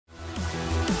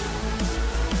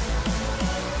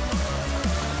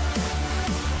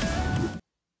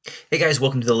Hey guys,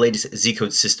 welcome to the latest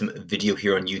Zcode System video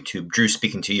here on YouTube. Drew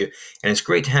speaking to you, and it's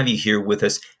great to have you here with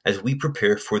us as we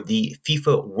prepare for the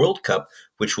FIFA World Cup,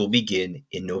 which will begin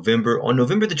in November, on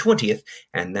November the 20th,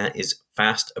 and that is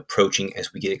fast approaching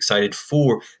as we get excited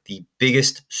for the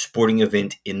biggest sporting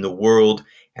event in the world,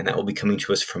 and that will be coming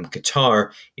to us from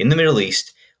Qatar in the Middle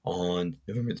East on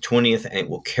November the 20th, and it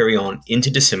will carry on into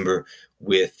December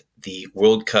with the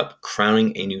World Cup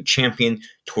crowning a new champion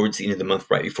towards the end of the month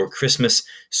right before Christmas.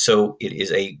 So it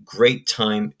is a great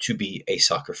time to be a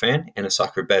soccer fan and a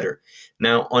soccer bettor.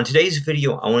 Now, on today's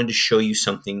video, I wanted to show you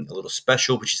something a little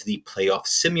special, which is the playoff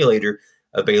simulator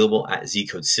available at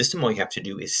ZCodeSystem. All you have to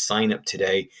do is sign up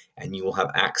today and you will have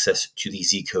access to the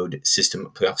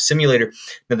ZCodeSystem playoff simulator.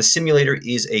 Now, the simulator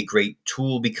is a great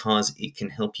tool because it can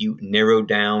help you narrow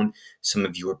down some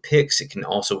of your picks. It can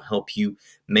also help you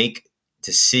make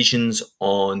decisions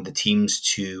on the teams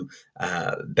to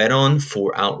bet on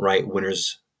for outright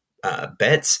winners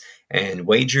bets and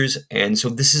wagers. And so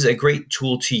this is a great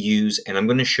tool to use, and I'm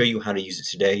going to show you how to use it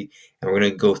today, and we're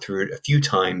going to go through it a few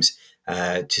times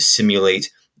to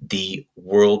simulate the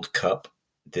World Cup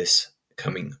this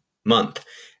coming month.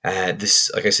 This,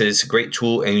 like I said, is a great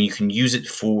tool, and you can use it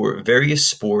for various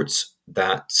sports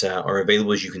that are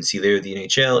available. As you can see there, the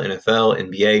NHL, NFL,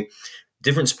 NBA,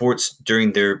 different sports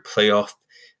during their playoff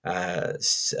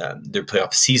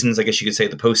seasons, I guess you could say,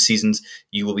 the post seasons.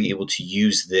 You will be able to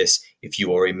use this if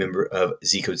you are a member of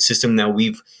ZCodeSystem. Now,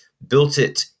 we've built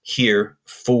it here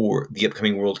for the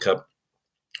upcoming World Cup,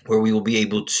 where we will be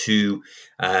able to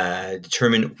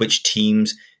determine which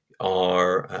teams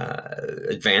are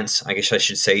advance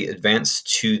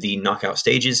to the knockout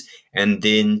stages, and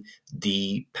then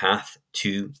the path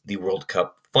to the World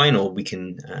Cup final. We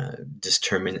can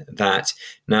determine that.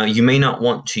 Now, you may not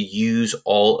want to use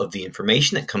all of the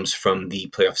information that comes from the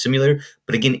playoff simulator,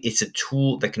 but again, it's a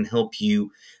tool that can help you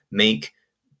make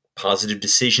positive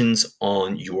decisions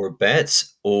on your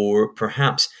bets, or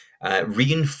perhaps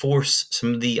reinforce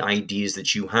some of the ideas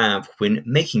that you have when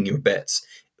making your bets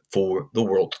for the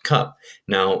World Cup.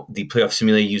 Now, the playoff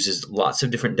simulator uses lots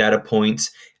of different data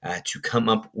points to come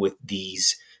up with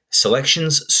these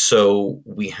selections. So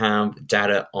we have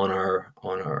data on our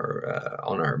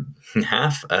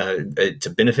behalf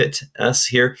to benefit us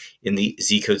here in the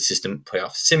ZCodeSystem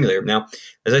playoff simulator. Now,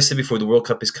 as I said before, the World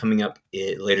Cup is coming up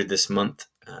later this month.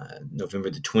 November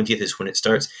the 20th is when it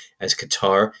starts, as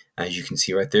Qatar, as you can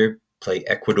see right there, play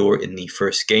Ecuador in the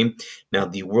first game. Now,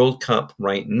 the World Cup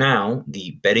right now,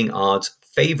 the betting odds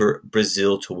favor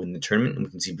Brazil to win the tournament. And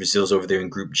we can see Brazil's over there in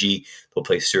Group G. They'll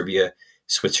play Serbia,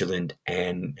 Switzerland,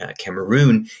 and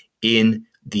Cameroon in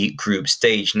the group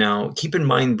stage. Now, keep in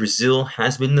mind, Brazil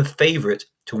has been the favorite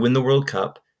to win the World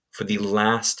Cup for the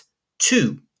last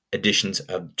two editions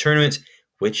of the tournament,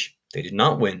 which they did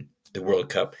not win the World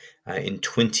Cup. In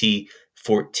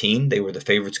 2014, they were the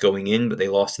favorites going in, but they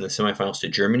lost in the semifinals to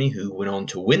Germany, who went on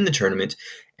to win the tournament.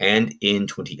 And in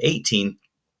 2018,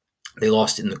 they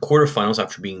lost in the quarterfinals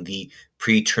after being the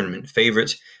pre-tournament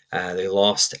favorite. They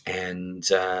lost and,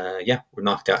 were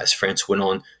knocked out as France went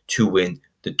on to win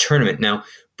the tournament. Now,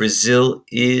 Brazil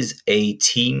is a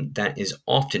team that is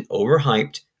often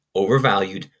overhyped,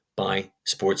 overvalued by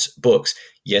sports books.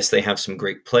 Yes, they have some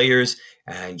great players.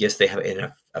 Yes, they have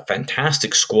a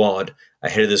fantastic squad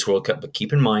ahead of this World Cup, but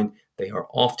keep in mind, they are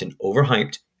often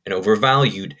overhyped and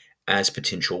overvalued as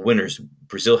potential winners.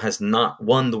 Brazil has not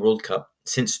won the World Cup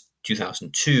since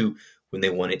 2002, when they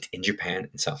won it in Japan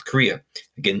and South Korea.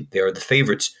 Again, they are the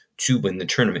favorites to win the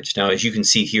tournament. Now, as you can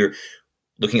see here,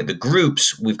 looking at the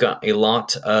groups, we've got a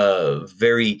lot of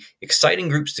very exciting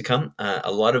groups to come.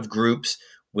 A lot of groups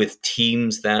with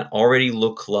teams that already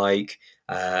look like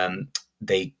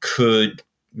they could,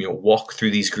 walk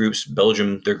through these groups.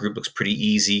 Belgium, their group looks pretty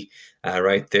easy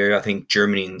right there. I think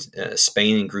Germany and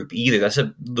Spain in Group E,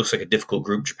 looks like a difficult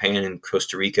group. Japan and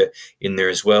Costa Rica in there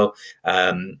as well.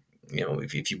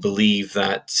 If you believe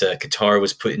that Qatar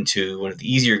was put into one of the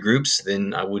easier groups,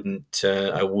 then I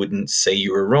wouldn't say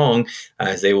you were wrong,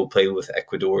 as they will play with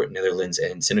Ecuador, Netherlands,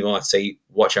 and Senegal. I'd say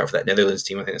watch out for that Netherlands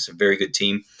team. I think that's a very good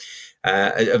team.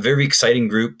 A very exciting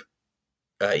group.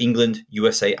 England,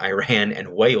 USA, Iran,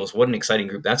 and Wales. What an exciting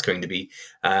group that's going to be.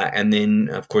 And then,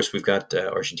 of course, we've got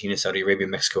Argentina, Saudi Arabia,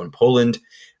 Mexico, and Poland.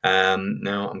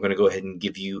 Now, I'm going to go ahead and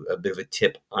give you a bit of a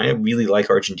tip. I really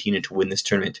like Argentina to win this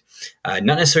tournament. Not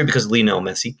necessarily because of Lionel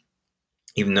Messi,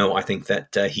 even though I think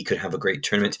that he could have a great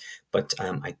tournament, but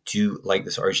I do like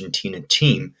this Argentina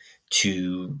team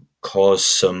to cause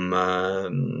some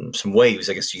waves,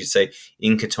 I guess you could say,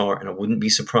 in Qatar. And I wouldn't be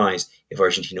surprised if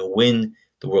Argentina win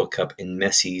the World Cup in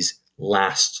Messi's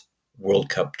last World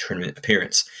Cup tournament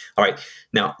appearance. All right,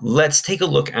 now let's take a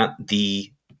look at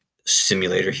the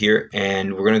simulator here,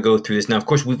 and we're going to go through this. Now, of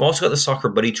course, we've also got the Soccer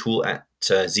Buddy tool at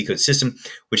ZCodeSystem,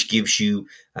 which gives you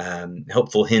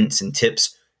helpful hints and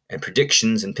tips and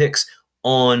predictions and picks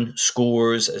on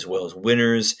scores as well as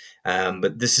winners.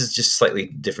 But this is just slightly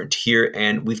different here,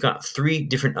 and we've got 3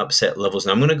 different upset levels.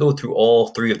 And I'm going to go through all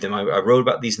 3 of them. I wrote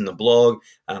about these in the blog.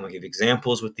 I'll give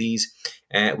examples with these.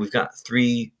 We've got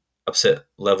 3 upset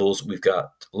levels. We've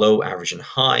got low, average, and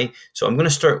high. So I'm going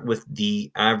to start with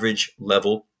the average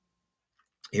level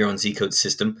here on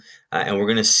ZCodeSystem, and we're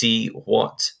going to see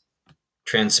what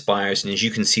transpires. And as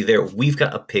you can see there, we've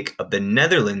got a pick of the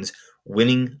Netherlands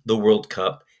winning the World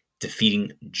Cup,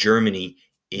 defeating Germany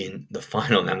in the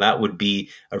final. Now, that would be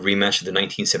a rematch of the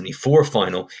 1974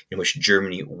 final in which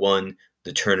Germany won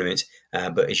the tournament.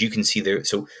 But as you can see there,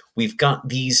 so we've got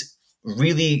these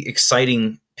really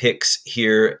exciting picks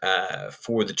here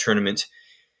for the tournament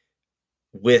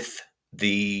with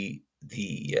the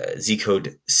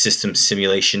ZCodeSystem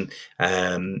simulation.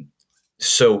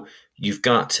 So you've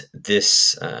got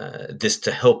this this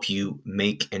to help you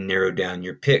make and narrow down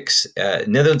your picks.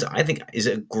 Netherlands, I think, is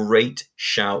a great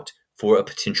shout for a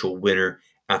potential winner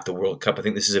at the World Cup. I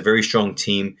think this is a very strong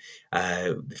team.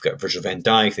 They've got Virgil van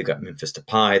Dijk, they've got Memphis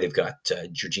Depay, they've got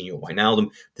Jorginho Wijnaldum.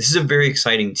 This is a very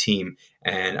exciting team,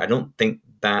 and I don't think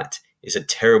that is a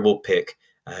terrible pick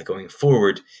going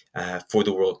forward for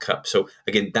the World Cup. So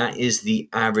again, that is the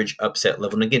average upset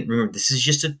level. And again, remember, this is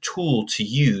just a tool to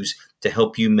use to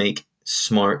help you make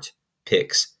smart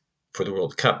picks for the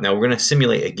World Cup. Now we're going to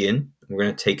simulate again. We're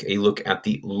going to take a look at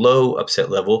the low upset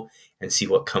level and see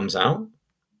what comes out.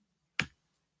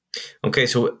 Okay,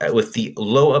 so with the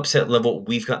low upset level,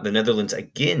 we've got the Netherlands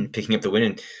again picking up the win.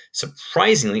 And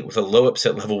surprisingly, with a low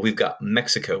upset level, we've got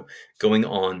Mexico going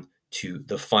on to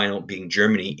the final, being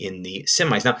Germany in the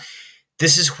semis. Now,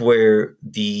 this is where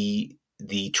the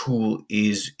tool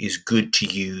is good to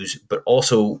use, but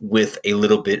also with a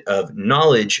little bit of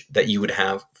knowledge that you would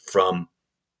have from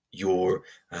your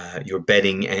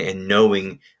betting and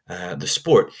knowing the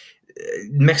sport.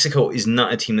 Mexico is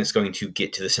not a team that's going to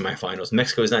get to the semifinals.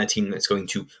 Mexico is not a team that's going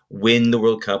to win the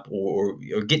World Cup or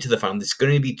get to the final. It's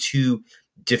going to be too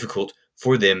difficult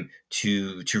for them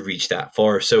to reach that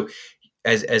far. So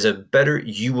as a bettor,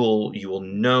 you will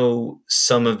know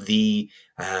some of these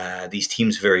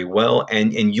teams very well,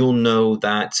 and you'll know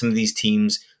that some of these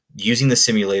teams using the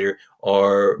simulator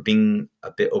are being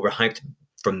a bit overhyped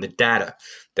from the data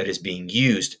that is being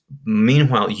used.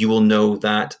 Meanwhile, you will know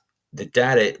that the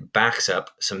data backs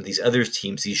up some of these other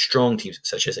teams, these strong teams,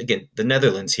 such as, again, the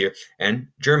Netherlands here and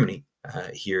Germany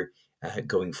here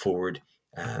going forward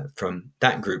from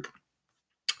that group.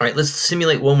 All right, let's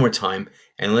simulate one more time,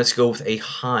 and let's go with a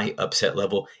high upset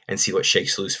level and see what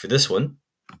shakes loose for this one.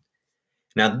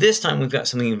 Now, this time we've got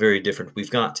something very different.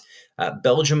 We've got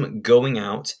Belgium going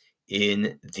out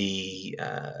in the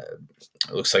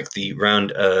it looks like the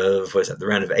round of the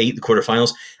round of 8, the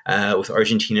quarterfinals, with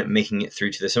Argentina making it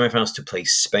through to the semifinals to play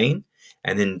Spain,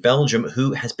 and then Belgium,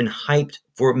 who has been hyped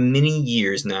for many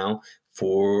years now,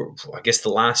 for I guess the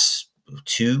last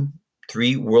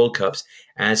 2-3 World Cups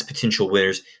as potential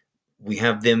winners. We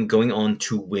have them going on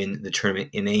to win the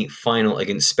tournament in a final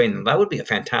against Spain. And that would be a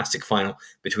fantastic final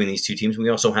between these two teams. We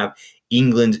also have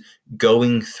England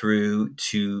going through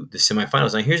to the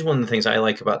semifinals. Now, here's one of the things I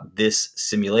like about this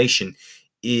simulation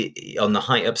on the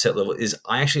high upset level is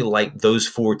I actually like those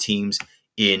 4 teams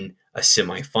in a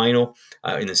semifinal,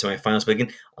 in the semifinals. But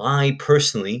again, I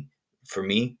personally, for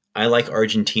me, I like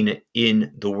Argentina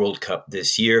in the World Cup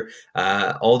this year.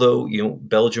 Although,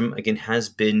 Belgium, again, has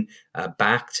been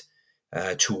backed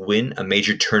to win a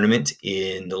major tournament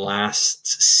in the last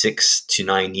 6 to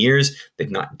 9 years.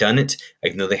 They've not done it.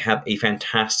 Even though they have a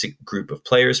fantastic group of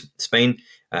players. Spain,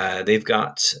 they've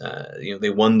got, they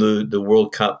won the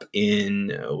World Cup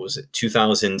in,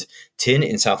 2010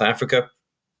 in South Africa.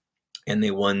 And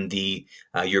they won the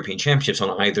European Championships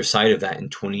on either side of that in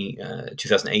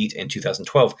 2008 and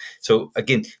 2012. So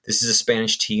again, this is a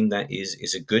Spanish team that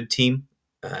is a good team,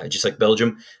 just like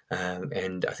Belgium.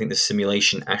 And I think the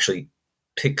simulation actually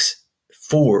picks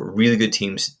 4 really good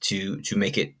teams to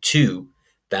make it to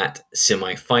that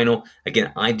semifinal.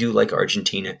 Again, I do like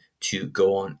Argentina to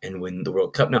go on and win the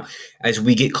World Cup. Now, as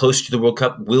we get closer to the World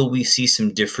Cup, will we see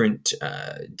some different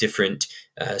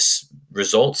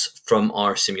results from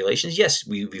our simulations? Yes,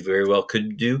 we very well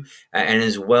could do. And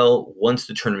as well, once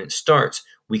the tournament starts,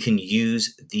 we can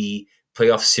use the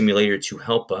playoff simulator to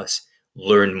help us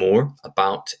learn more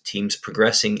about teams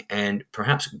progressing and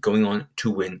perhaps going on to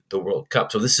win the World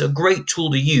Cup. So this is a great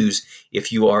tool to use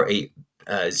if you are a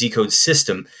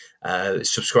ZCodeSystem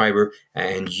subscriber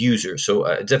and user. So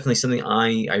definitely something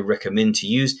I recommend to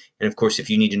use. And of course, if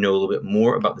you need to know a little bit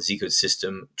more about the Zcode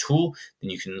System tool, then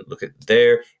you can look at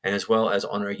there. And as well as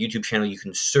on our YouTube channel, you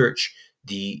can search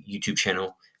the YouTube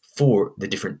channel for the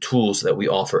different tools that we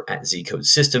offer at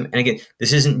ZCodeSystem. And again,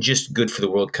 this isn't just good for the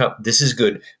World Cup. This is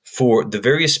good for the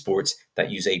various sports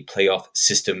that use a playoff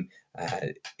system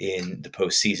in the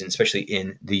postseason, especially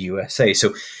in the USA.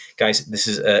 So guys, this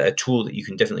is a tool that you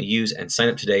can definitely use, and sign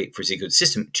up today for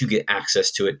ZCodeSystem to get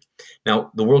access to it.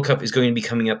 Now, the World Cup is going to be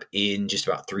coming up in just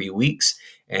about 3 weeks,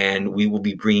 and we will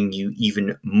be bringing you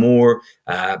even more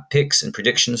picks and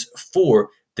predictions for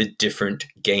the different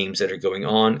games that are going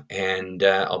on. And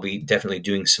I'll be definitely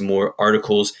doing some more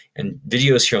articles and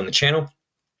videos here on the channel,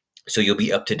 so you'll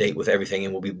be up to date with everything,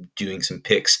 and we'll be doing some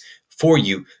picks for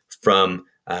you from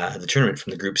the tournament,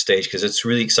 from the group stage, because it's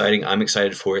really exciting. I'm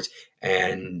excited for it,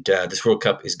 and this World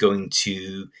Cup is going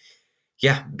to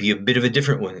be a bit of a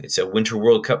different one. It's a Winter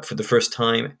World Cup for the first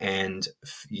time, and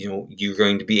you're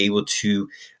going to be able to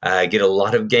get a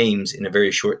lot of games in a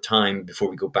very short time before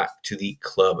we go back to the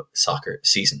club soccer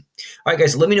season. All right,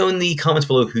 guys, let me know in the comments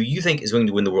below who you think is going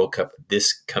to win the World Cup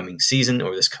this coming season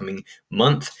or this coming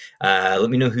month. Let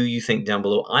me know who you think down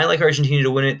below. I like Argentina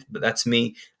to win it, but that's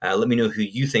me. Let me know who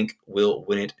you think will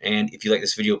win it. And if you like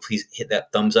this video, please hit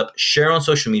that thumbs up, share on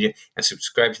social media, and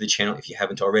subscribe to the channel if you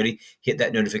haven't already. Hit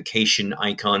that notification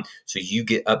icon so you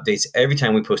get updates every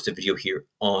time we post a video here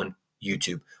on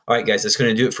YouTube. All right, guys, that's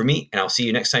going to do it for me, and I'll see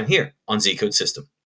you next time here on ZCodeSystem.